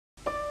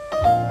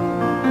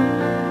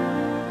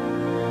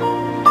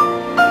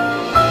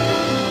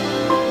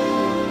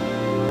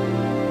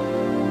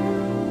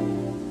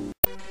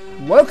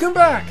Welcome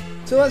back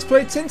to Let's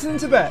Play Tintin in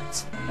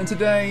Tibet, and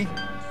today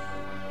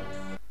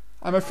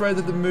I'm afraid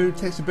that the mood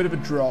takes a bit of a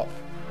drop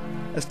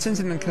as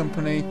Tintin and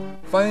company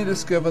finally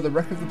discover the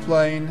wreck of the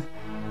plane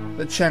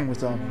that Chang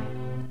was on.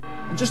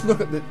 And just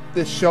look at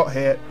this shot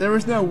here. There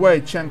is no way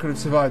Chang could have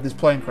survived this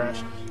plane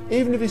crash,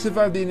 even if he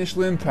survived the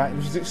initial impact,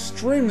 which is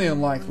extremely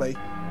unlikely.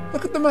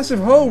 Look at the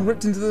massive hole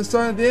ripped into the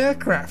side of the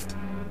aircraft.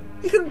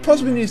 He couldn't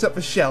possibly use that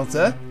for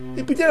shelter.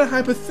 He'd be dead of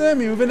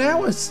hypothermia within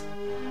hours.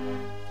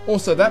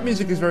 Also, that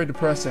music is very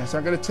depressing, so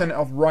I'm going to turn it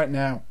off right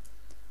now.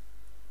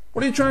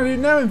 What are you trying to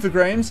do now,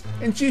 Infogrames?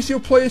 Induce your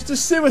players to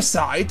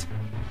suicide?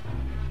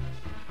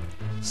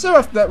 So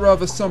after that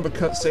rather somber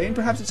cutscene,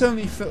 perhaps it's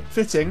only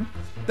fitting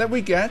that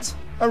we get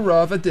a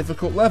rather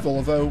difficult level,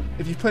 although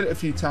if you've played it a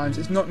few times,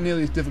 it's not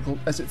nearly as difficult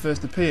as it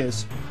first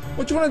appears.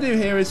 What you want to do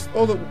here is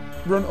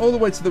run all the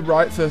way to the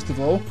right, first of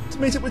all,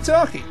 to meet up with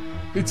Taki,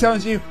 who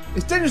tells you,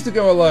 it's dangerous to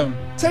go alone,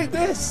 take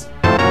this!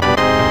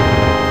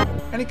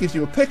 And he gives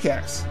you a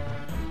pickaxe.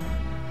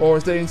 Or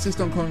as they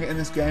insist on calling it in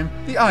this game,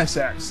 the ice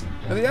axe.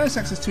 Now the ice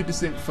axe has two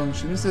distinct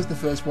functions. There's the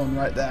first one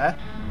right there.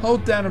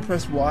 Hold down and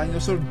press Y and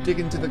you'll sort of dig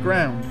into the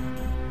ground.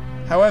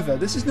 However,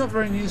 this is not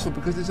very useful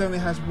because this only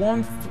has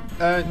one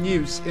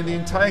use in the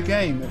entire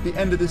game, at the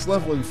end of this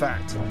level in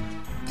fact.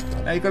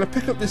 Now you've got to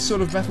pick up this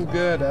sort of metal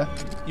girder.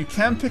 You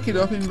can pick it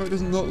up even though it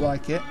doesn't look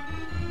like it.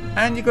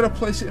 And you've got to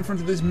place it in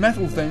front of this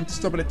metal thing to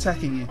stop it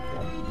attacking you.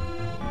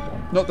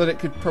 Not that it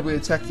could probably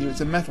attack you,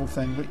 it's a metal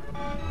thing, but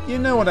you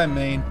know what I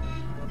mean.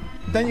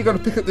 Then you've got to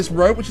pick up this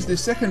rope, which is the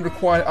second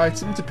required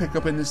item to pick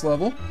up in this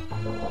level.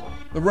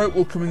 The rope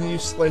will come in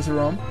use later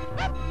on.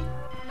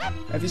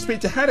 If you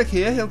speak to Haddock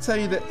here, he'll tell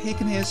you that he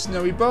can hear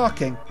Snowy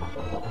barking.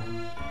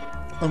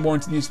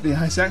 Unwarranted use of the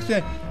ice axe,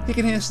 yeah, he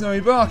can hear Snowy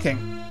barking.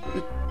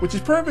 Which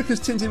is probably because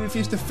Tintin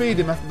refused to feed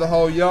him after the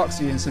whole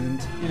Yarksy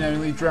incident, you know,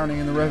 nearly drowning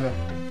in the river.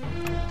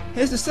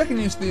 Here's the second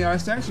use of the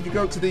ice axe. If you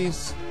go to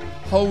these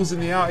holes in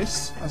the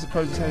ice, I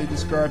suppose is how you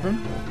describe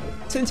them,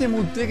 Tintin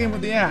will dig in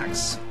with the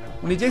axe.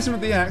 When he digs in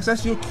with the axe,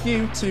 that's your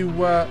cue to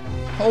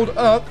hold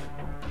up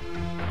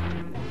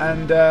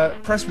and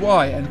press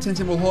Y, and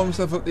Tintin will haul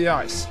himself up the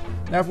ice.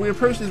 Now if we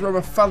approach this rather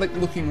phallic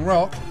looking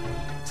rock,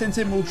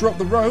 Tintin will drop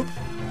the rope,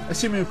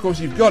 assuming of course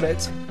you've got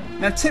it.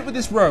 Now tip with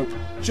this rope,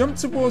 jump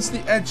towards the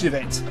edge of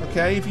it,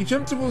 okay? If you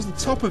jump towards the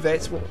top of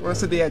it, well when I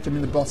said the edge I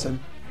mean the bottom.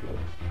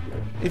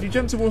 If you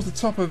jump towards the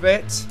top of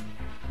it,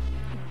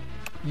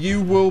 you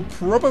will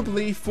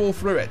probably fall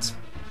through it.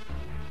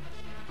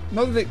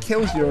 Not that it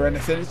kills you or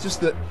anything, it's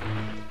just that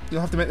you'll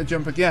have to make the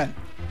jump again.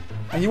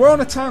 And you are on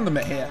a time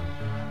limit here.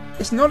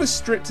 It's not as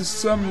strict as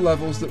some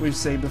levels that we've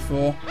seen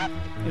before.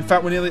 In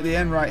fact, we're nearly at the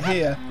end right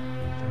here.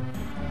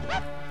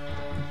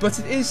 But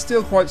it is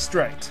still quite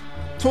strict.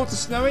 Talk to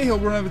Snowy, he'll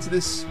run over to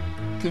this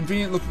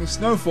convenient looking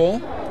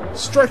snowfall,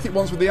 strike it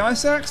once with the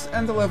ice axe,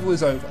 and the level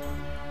is over.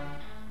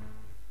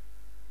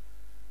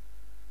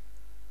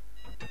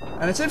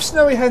 And as if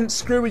Snowy hadn't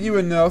screwed with you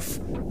enough,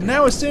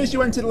 now as soon as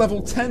you enter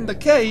level 10, the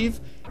cave,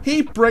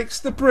 he breaks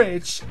the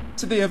bridge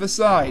to the other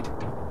side,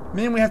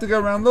 meaning we have to go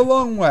around the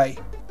long way.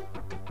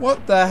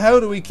 What the hell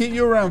do we keep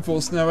you around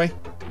for, Snowy?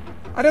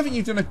 I don't think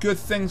you've done a good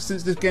thing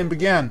since this game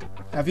began,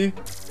 have you?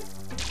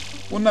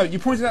 Well no, you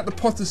pointed out the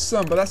potter's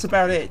son, but that's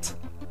about it.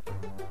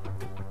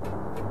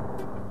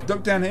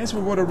 Duck down here to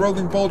avoid a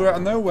rolling boulder out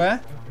of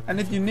nowhere, and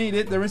if you need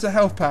it, there is a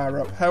health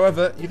power-up.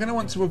 However, you're going to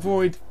want to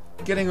avoid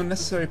getting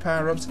unnecessary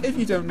power-ups if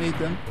you don't need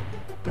them,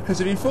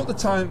 because if you thought the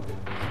time...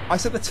 I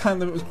said the time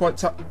limit was quite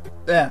tight...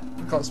 There,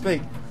 I can't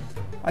speak.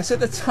 I said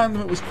the time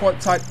limit was quite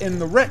tight in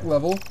the wreck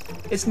level.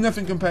 It's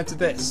nothing compared to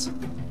this.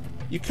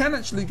 You can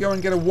actually go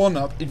and get a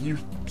 1-up if you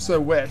so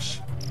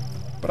wish,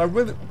 but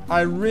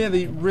I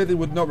really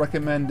would not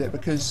recommend it,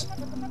 because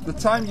the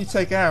time you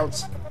take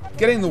out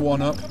getting the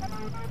 1-up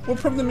will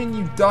probably mean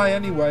you die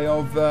anyway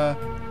of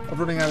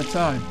running out of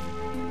time.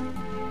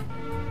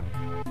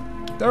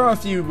 There are a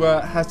few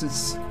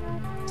hazards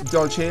to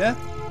dodge here,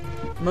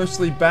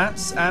 mostly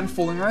bats and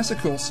falling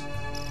icicles.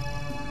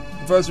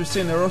 For as we've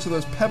seen, there are also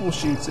those pebble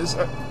shooters.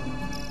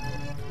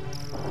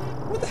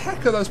 What the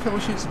heck are those pebble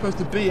shooters supposed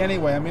to be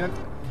anyway? I mean,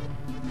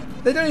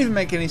 they don't even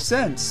make any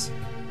sense.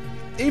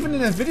 Even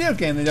in a video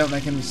game they don't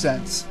make any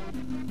sense.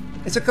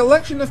 It's a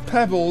collection of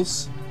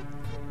pebbles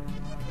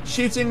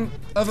shooting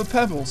other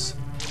pebbles.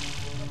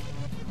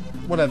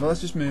 Whatever,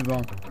 let's just move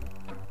on.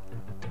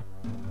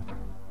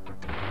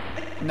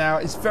 Now,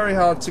 it's very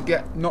hard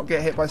to not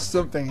get hit by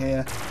something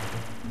here.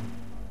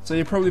 So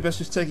you're probably best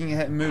just taking a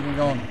hit and moving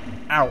on.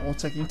 Ow, or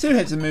taking 2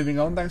 hits and moving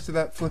on, thanks to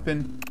that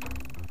flipping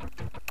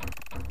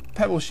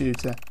pebble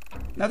shooter.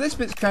 Now this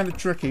bit's kind of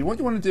tricky. What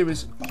you want to do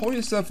is hold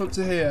yourself up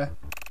to here,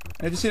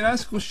 and if you see an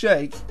icicle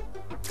shake,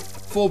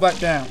 fall back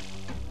down.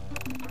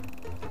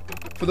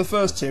 For the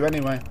first 2,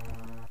 anyway.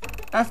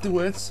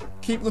 Afterwards,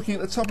 keep looking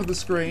at the top of the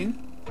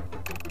screen,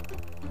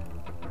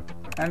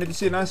 and if you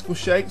see an icicle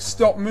shake,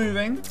 stop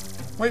moving,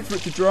 wait for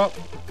it to drop,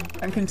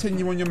 and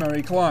continue on your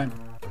merry climb.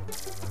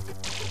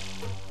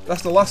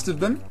 That's the last of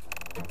them.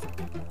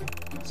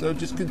 So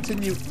just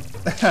continue.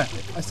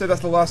 I said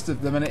that's the last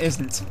of them and it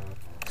isn't.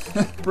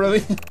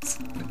 Brilliant.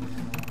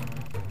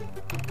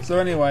 So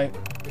anyway,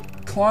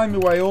 climb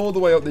your way all the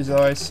way up this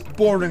ice.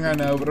 Boring, I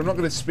know, but I'm not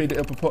going to speed it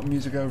up or put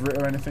music over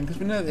it or anything, because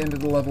we're near the end of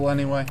the level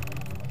anyway.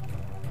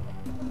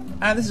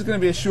 And this is going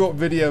to be a short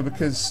video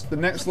because the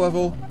next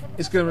level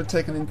is going to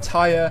take an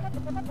entire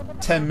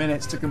 10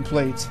 minutes to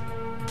complete.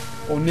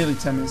 Or nearly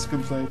 10 minutes to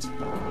complete.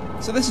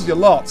 So this is your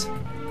lot.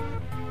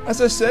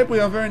 As I said, we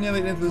are very nearly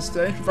at the end of the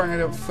stage, providing I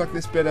don't fuck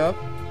this bit up.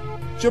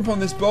 Jump on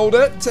this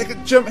boulder, take a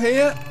jump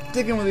here,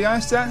 dig in with the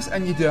ice axe,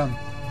 and you're done.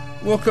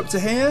 Walk up to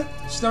here.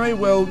 Snowy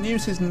will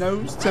use his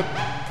nose to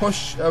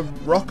push a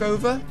rock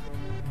over.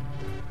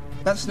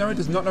 That Snowy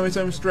does not know his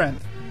own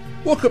strength.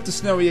 Walk up to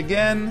Snowy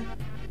again.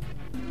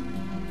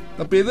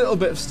 There'll be a little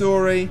bit of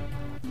story,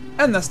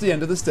 and that's the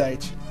end of the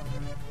stage.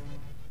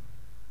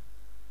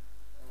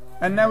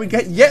 And now we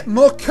get yet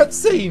more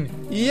cutscene!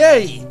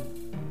 Yay!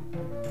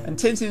 And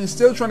Tintin is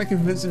still trying to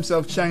convince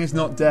himself Chang is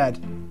not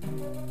dead.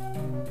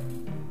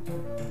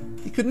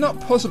 He could not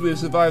possibly have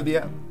survived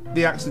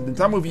the accident.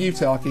 I'm with you,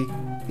 Tarky.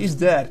 He's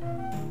dead.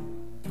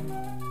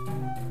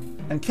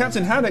 And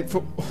Captain Haddock,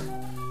 for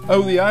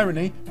oh the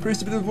irony, proves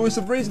to be the voice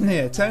of reason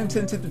here, telling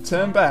Tintin to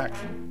turn back.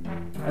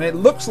 And it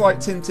looks like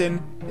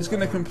Tintin is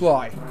going to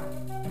comply.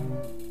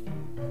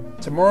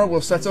 Tomorrow we'll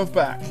set off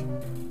back.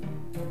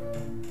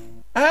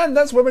 And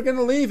that's where we're going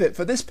to leave it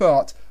for this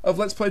part of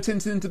Let's Play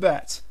Tintin in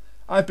Tibet.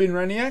 I've been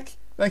Reniac.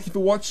 Thank you for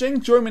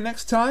watching. Join me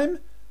next time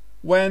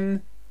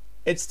when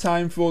it's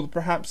time for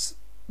perhaps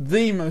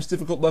the most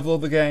difficult level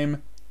of the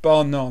game,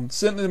 bar none.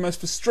 Certainly the most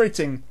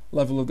frustrating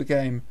level of the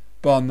game,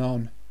 bar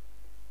none.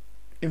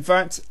 In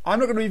fact, I'm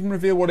not going to even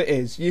reveal what it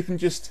is. You can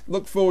just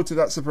look forward to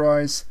that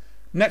surprise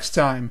next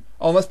time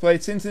on Let's Play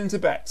Tintin in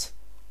Tibet.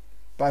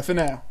 Bye for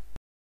now.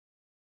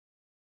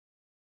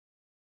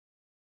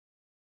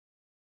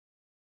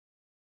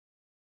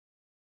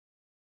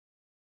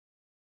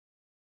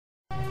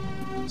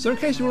 So in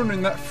case you're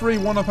wondering, that free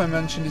 1-up I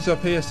mentioned is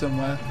up here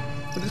somewhere,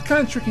 but it's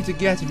kind of tricky to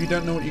get if you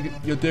don't know what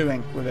you're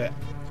doing with it.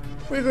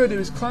 What you're going to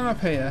do is climb up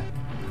here,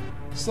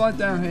 slide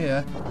down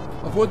here,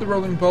 avoid the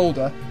rolling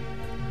boulder,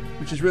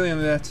 which is really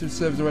only there to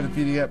serve as a way for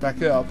you to get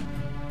back up.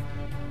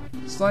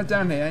 Slide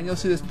down here and you'll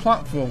see this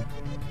platform.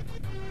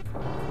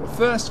 But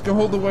first, go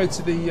all the way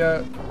to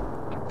the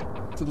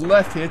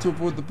left here to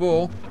avoid the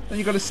ball. Then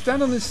you've got to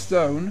stand on this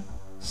stone,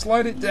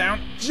 slide it down,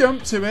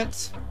 jump to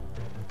it,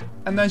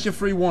 and there's your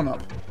free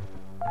 1-up.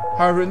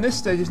 However, in this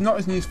stage it's not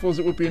as useful as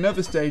it would be in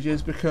other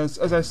stages because,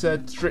 as I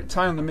said, strict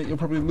time limit, you'll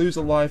probably lose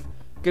a life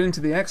getting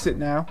to the exit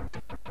now.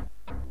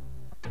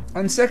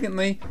 And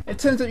secondly, it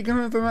turns out you can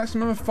have a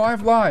maximum of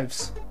 5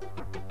 lives.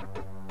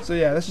 So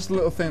yeah, that's just a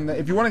little thing that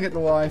if you want to get the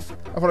life,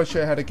 I thought I'd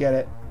show you how to get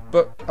it,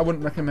 but I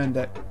wouldn't recommend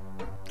it.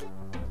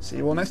 See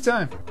you all next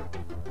time.